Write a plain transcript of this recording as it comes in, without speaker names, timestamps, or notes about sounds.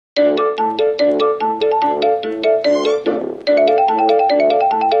Oh,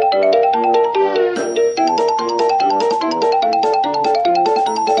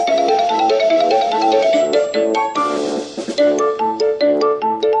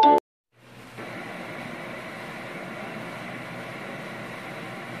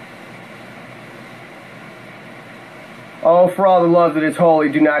 for all the love that is holy,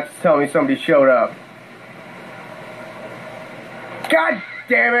 do not tell me somebody showed up. God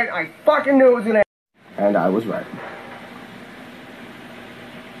damn it, I fucking knew it was gonna happen. And I was right.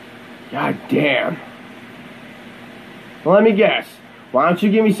 God damn. Well, let me guess. Why don't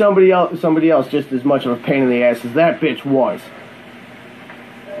you give me somebody else just as much of a pain in the ass as that bitch was?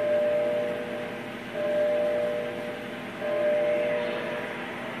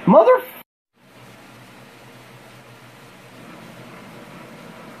 Mother.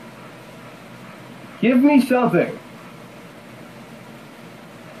 Give me something.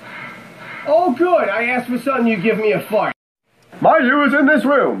 Oh, good. I asked for something, you give me a fuck. Mayu is in this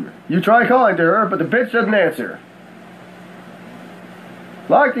room. You try calling to her, but the bitch doesn't answer.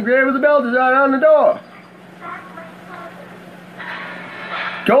 Lock the grave with the bell design on the door.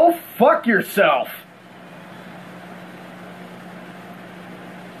 Go fuck yourself.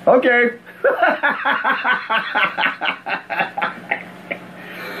 Okay.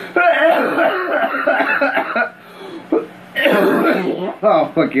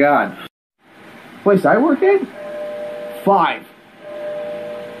 Oh my god. Place I work in? 5.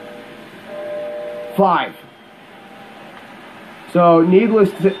 So,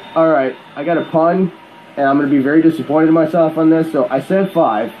 needless to... Alright, I got a pun, and I'm going to be very disappointed in myself on this. So, I said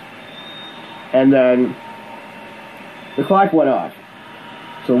 5, and then the clock went off.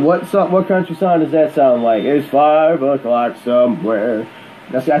 So, what country song does that sound like? It's 5 o'clock somewhere.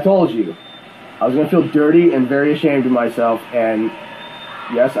 Now, see, I told you. I was going to feel dirty and very ashamed of myself, and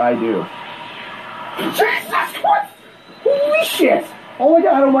yes, I do. Jesus, what? Holy shit! Oh my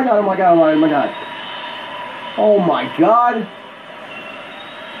god, oh my god, oh my god, oh my god. Oh my god.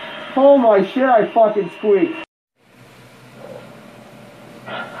 Oh my shit, I fucking squeaked.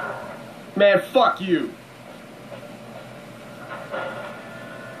 Man, fuck you.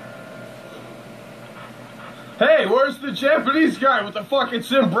 Hey, where's the Japanese guy with the fucking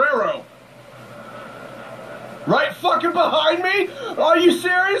sombrero? Right fucking behind me? Are you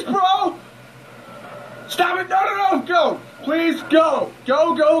serious, bro? Stop it! No, go! Please, go!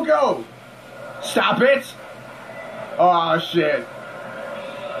 Go! Stop it! Oh, shit.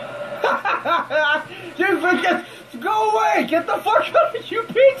 You forget. Go away! Get the fuck out of you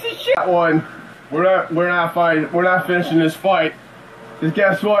piece of shit! That one. We're not finishing this fight. Because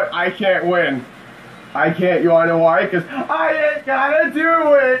guess what? I can't win. I can't, you wanna know why? Because I ain't gotta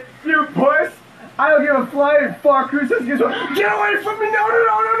do it, you puss! I don't give a flying fuck who says get away from me!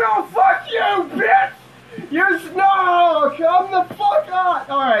 No, fuck you, bitch! You're no! Come the fuck on!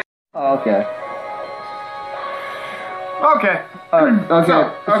 Alright. Okay.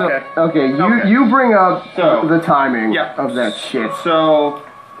 You bring up the timing of that shit. So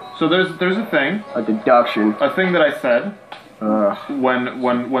there's a thing. A deduction. A thing that I said. When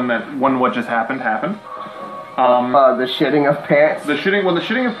what just happened. The shitting of pants. When the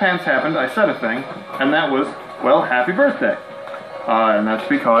shitting of pants happened, I said a thing, and that was, well, happy birthday. And that's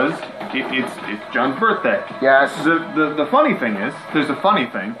because it's John's birthday. Yes. The funny thing is, there's a funny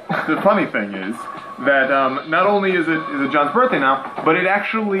thing. The funny thing is that not only is it John's birthday now, but it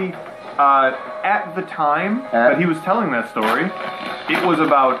actually at the time that he was telling that story, it was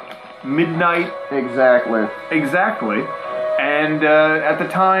about midnight. Exactly. And at the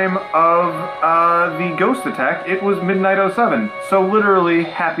time of the ghost attack, it was midnight 07. So literally,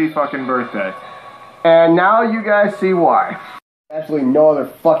 happy fucking birthday. And now you guys see why. Absolutely no other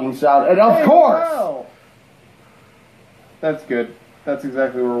fucking sound. And of course! Wow. That's good. That's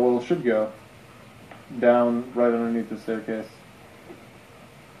exactly where Will should go. Down right underneath the staircase.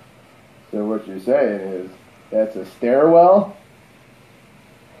 So what you're saying is, that's a stairwell?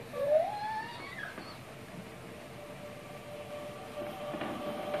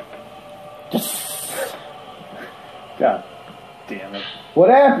 God damn it. What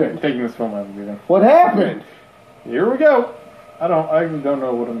happened? I'm taking this phone out of the What happened? Here we go. I don't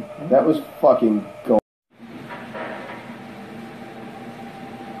know what I'm... That was fucking gold.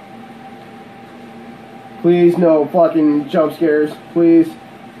 Please, no fucking jump scares. Please.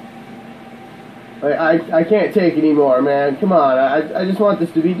 I can't take anymore, man. Come on. I just want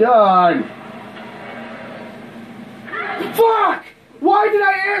this to be done. Fuck! Why did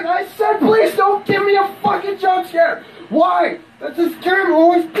I answer? I said, please don't give me a fucking jump scare. Why? That's this game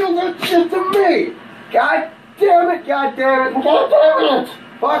always do that shit to me. God damn it, God damn it, God damn it.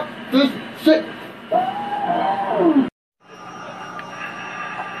 Fuck this shit.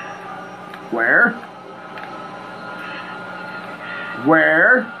 Where?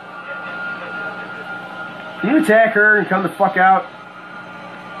 Where? Can you attack her and come the fuck out?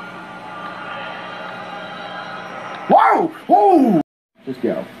 Whoa! Whoa! Just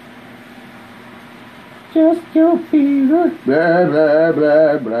go. Just go be the blah blah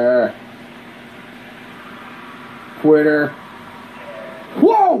blah blah. Quitter.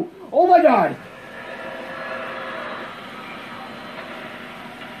 Whoa! Oh my god!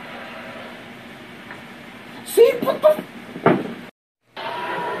 See? What the?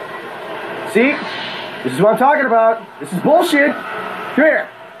 See? This is what I'm talking about. This is bullshit. Come here.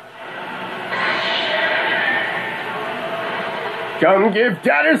 Come give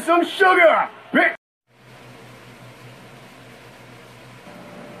Daddy some sugar, bitch.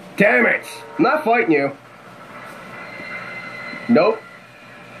 Damn it. I'm not fighting you. Nope.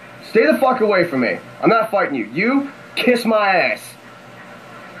 Stay the fuck away from me. I'm not fighting you. You kiss my ass.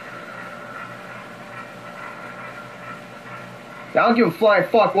 I don't give a flying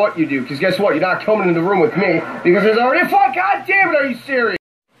fuck what you do, because guess what? You're not coming in the room with me, because there's already a fuck. God damn it, are you serious?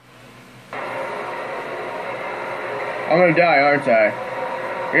 I'm gonna die, aren't I?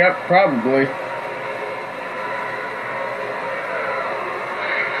 Yep, probably.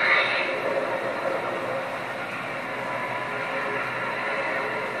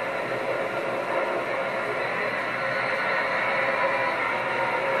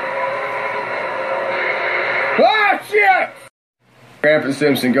 Ah, shit! Grandpa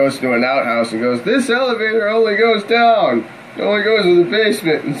Simpson goes to an outhouse and goes, this elevator only goes down. It only goes to the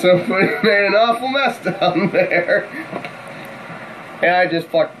basement, and somebody made an awful mess down there. And I just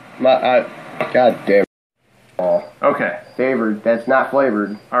fucked my, god damn it. Oh. Okay. Favored, that's not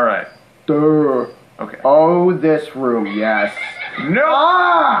flavored. Alright. Duh. Okay. Oh, this room, yes. Nope.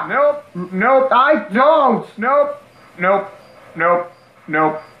 Ah! Nope. Nope. I don't! Nope. Nope. Nope.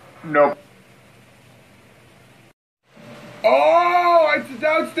 Nope. Nope. Oh, it's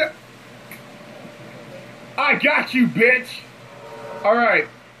downstairs. I got you, bitch. Alright.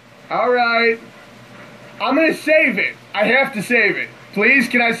 Alright. I'm gonna save it. I have to save it. Please,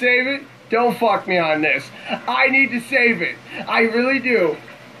 can I save it? Don't fuck me on this. I need to save it. I really do.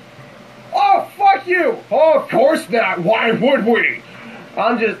 Oh, fuck you. Oh, of course not. Why would we?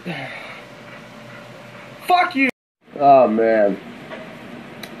 I'm just... Fuck you. Oh, man.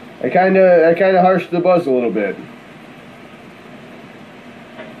 I kinda harshed the buzz a little bit.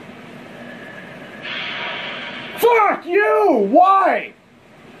 Fuck you! Why?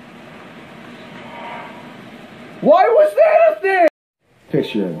 Why was that a thing?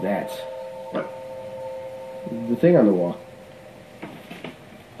 Picture of that. What? The thing on the wall.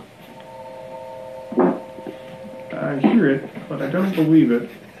 I hear it, but I don't believe it.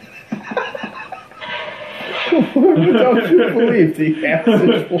 Don't you believe the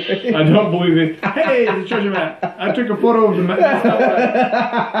acid way? I don't believe it. Hey, the treasure map. I took a photo of the map.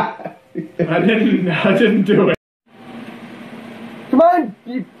 I didn't do it. Come on,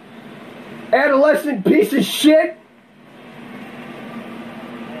 you adolescent piece of shit!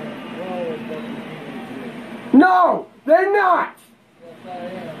 No, they're not!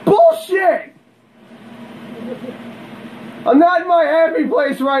 Bullshit! I'm not in my happy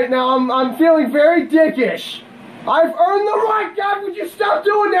place right now. I'm feeling very dickish. I've earned the right. God, would you stop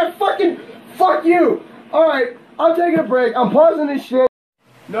doing that fucking... Fuck you! Alright, I'm taking a break. I'm pausing this shit.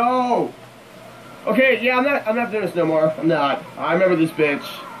 No! Okay, yeah, I'm not doing this no more. I'm not. I remember this bitch.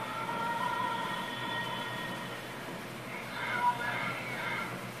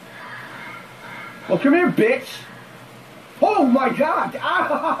 Well, come here, bitch. Oh my god!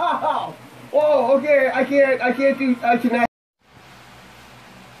 Ow! Oh, okay, I cannot.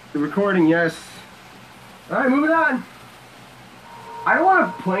 The recording, yes. Alright, moving on. I don't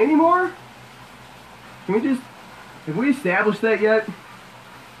want to play anymore. Can we just... Have we established that yet?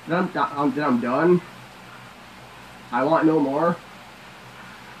 That I'm done? I want no more.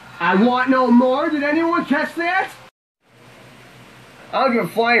 I want no more? Did anyone catch that? I don't give a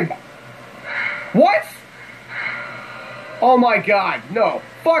flying... What? Oh my god, no.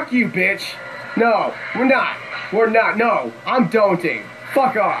 Fuck you, bitch. No, we're not. We're not, no. I'm don'ting.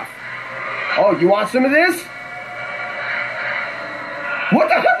 Fuck off. Oh, you want some of this? What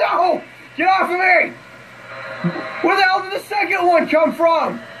the hell? No! Get off of me! Where the hell did the second one come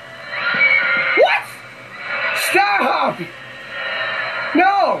from? What? Stop!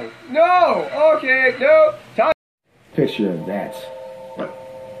 No! No! Okay, no. Time. Picture of that. What?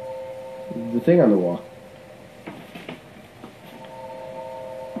 The thing on the wall.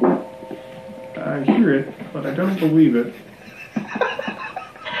 I hear it, but I don't believe it.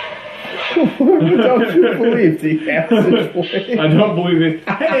 Don't you believe the acid boy? I don't believe it.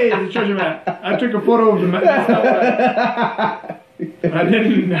 Hey, the treasure map. I took a photo of the map. I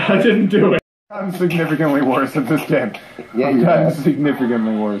didn't do it. I'm significantly worse at this game. Yeah, you are.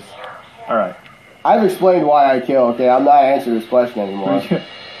 Significantly worse. Alright. I've explained why I kill, okay? I'm not answering this question anymore.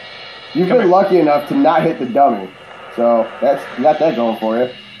 You've been lucky enough to not hit the dummy. So, you got that going for you.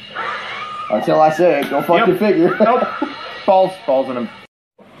 Until I say it, go fucking figure. Nope. Falls in him.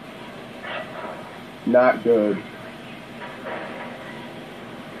 Not good.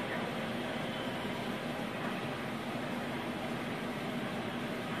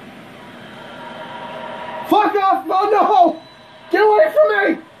 Fuck off! Oh no! Get away from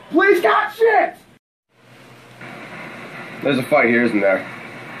me! Please, God, shit! There's a fight here, isn't there?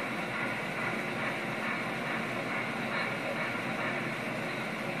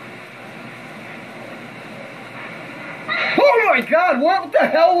 Oh my God! What the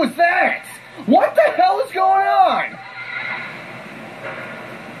hell was that? What the hell is going on?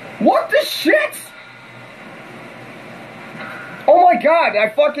 What the shit? Oh my God! I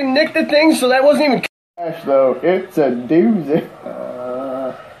fucking nicked the thing, so that wasn't even. Though it's a doozy.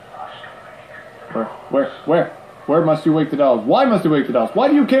 Where must you wake the dolls? Why must you wake the dolls? Why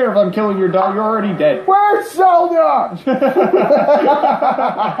do you care if I'm killing your doll? You're already dead. Where's Zelda?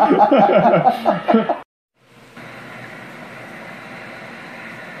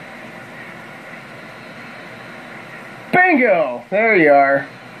 Bingo! There you are.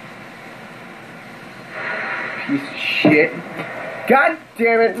 Piece of shit. God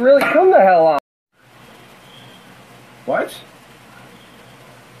damn it, really? Come the hell on. What?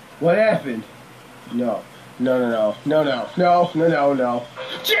 What happened? No. No.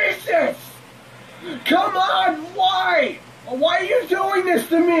 Jesus! Come on, why? Why are you doing this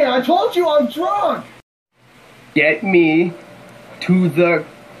to me? I told you I'm drunk. Get me to the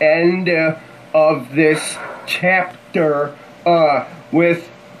end of this chapter with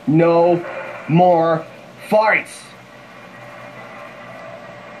no more fights.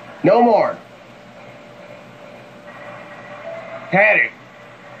 No more. Had it.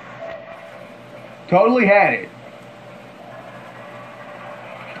 Totally had it.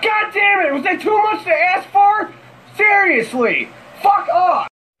 God damn it! Was that too much to ask for? Seriously! Fuck off!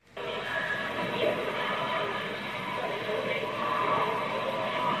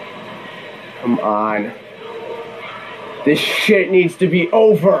 Come on. This shit needs to be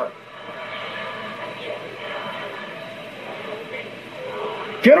over.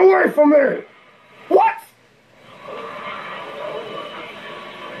 Get away from me! What?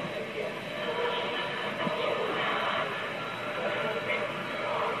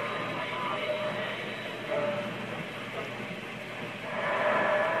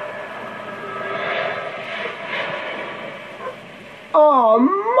 Oh,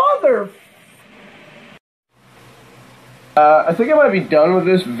 mother... I think I might be done with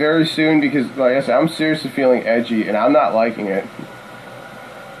this very soon because, like I said, I'm seriously feeling edgy and I'm not liking it.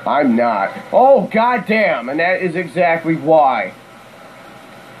 I'm not. Oh, goddamn, and that is exactly why.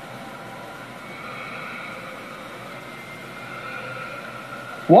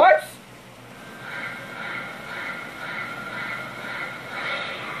 What?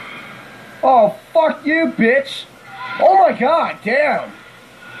 Oh, fuck you, bitch. Oh my god, damn.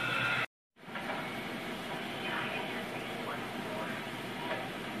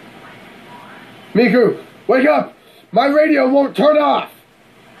 Miku, wake up! My radio won't turn off!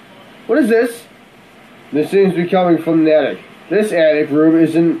 What is this? This seems to be coming from the attic. This attic room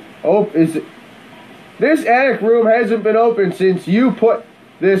isn't This attic room hasn't been open since you put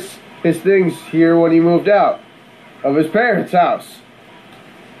his things here when he moved out of his parents' house.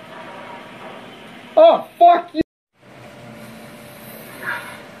 Oh, fuck you!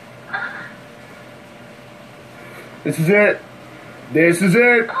 This is it. This is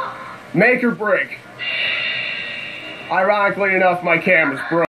it. Make or break. Ironically enough, my camera's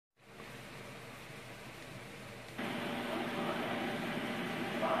broke.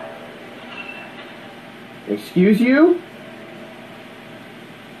 Excuse you?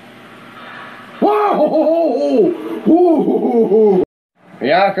 Whoa!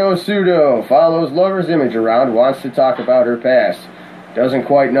 Miyako Sudo follows lover's image around, wants to talk about her past. Doesn't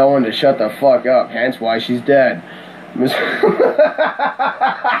quite know when to shut the fuck up, hence why she's dead.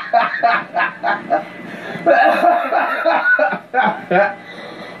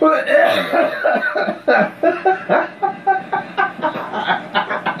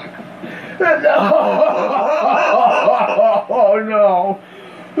 Oh no!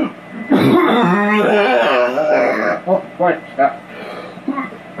 Oh, right.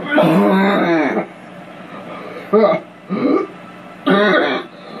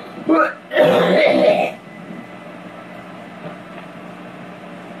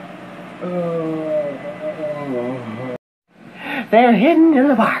 They're hidden in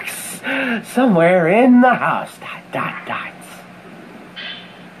the box. Somewhere in the house. ...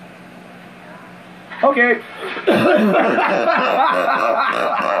 Okay.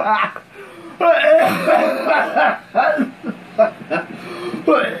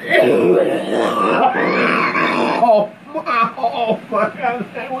 Oh my God,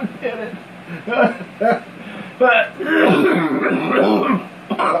 that one did it.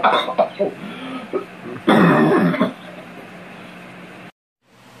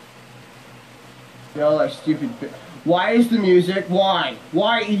 Y'all are stupid. Why is the music? Why?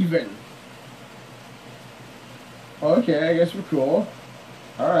 Why even? Okay, I guess we're cool.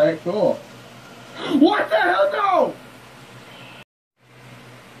 Alright, cool. What the hell? No!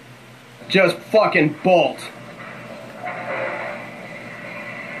 Just fucking bolt.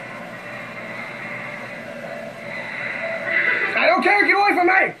 I don't care, get away from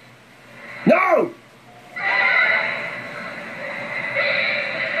me! No!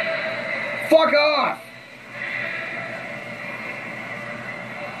 Fuck off!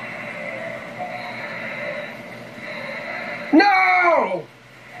 No!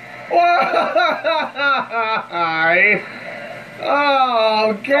 Why?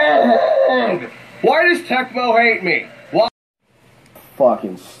 Oh, God! Why does Tecmo hate me? Why?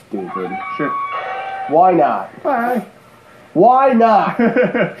 Fucking stupid. Sure. Why not? Bye. Why not?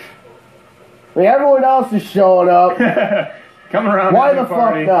 I mean, everyone else is showing up. Come around. Why the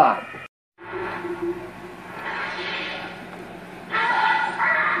fuck not?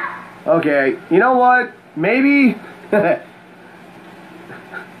 Okay, you know what? Maybe...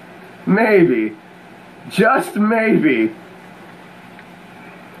 maybe, just maybe,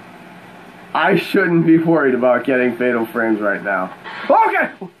 I shouldn't be worried about getting fatal frames right now. Okay!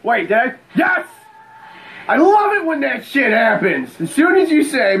 Wait, did I? Yes! I love it when that shit happens! As soon as you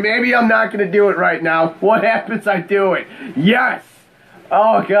say, maybe I'm not gonna do it right now, what happens? I do it. Yes!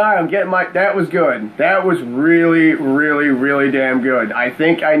 Oh God, I'm getting my... That was good. That was really, really, really damn good. I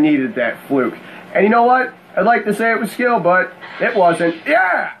think I needed that fluke. And you know what? I'd like to say it was skill, but it wasn't.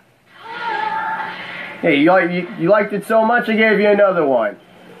 Yeah! Hey, you liked it so much, I gave you another one.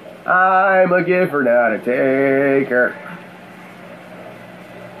 I'm a giver, not a taker.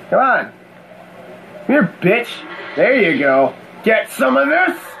 Come on. Come here, bitch. There you go. Get some of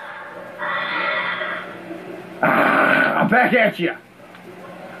this. I'm back at you.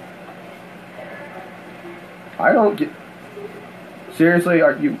 I don't get... Seriously,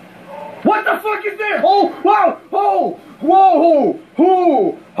 are you... What the fuck is this? Oh, whoa, whoa, whoa,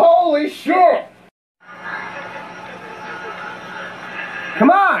 whoa, holy shit. Come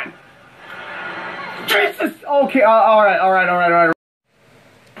on. Jesus. Okay, all right.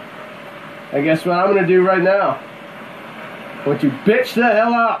 I guess what I'm going to do right now. I want you bitch the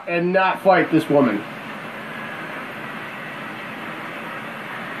hell out and not fight this woman.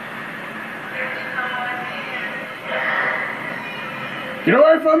 Get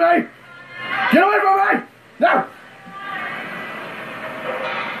away from me! Get away from me! No!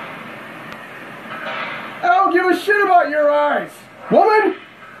 I don't give a shit about your eyes! Woman!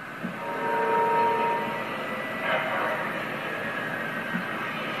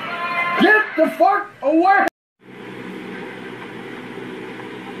 Get the fuck away!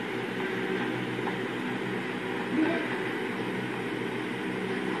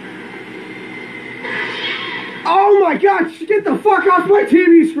 Oh my God! Get the fuck off my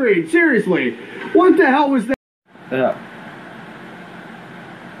TV screen! Seriously! What the hell was that? Yeah.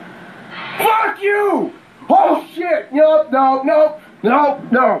 Fuck you! Oh shit! No, done.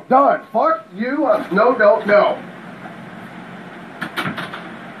 Fuck you! No.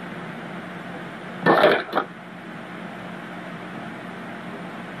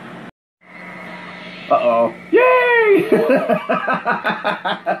 Uh-oh. Yay!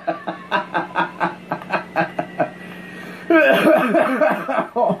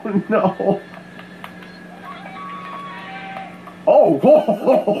 Oh no. Oh.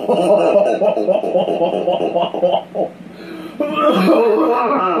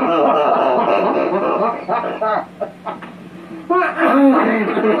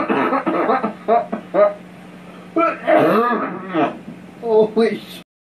 Holy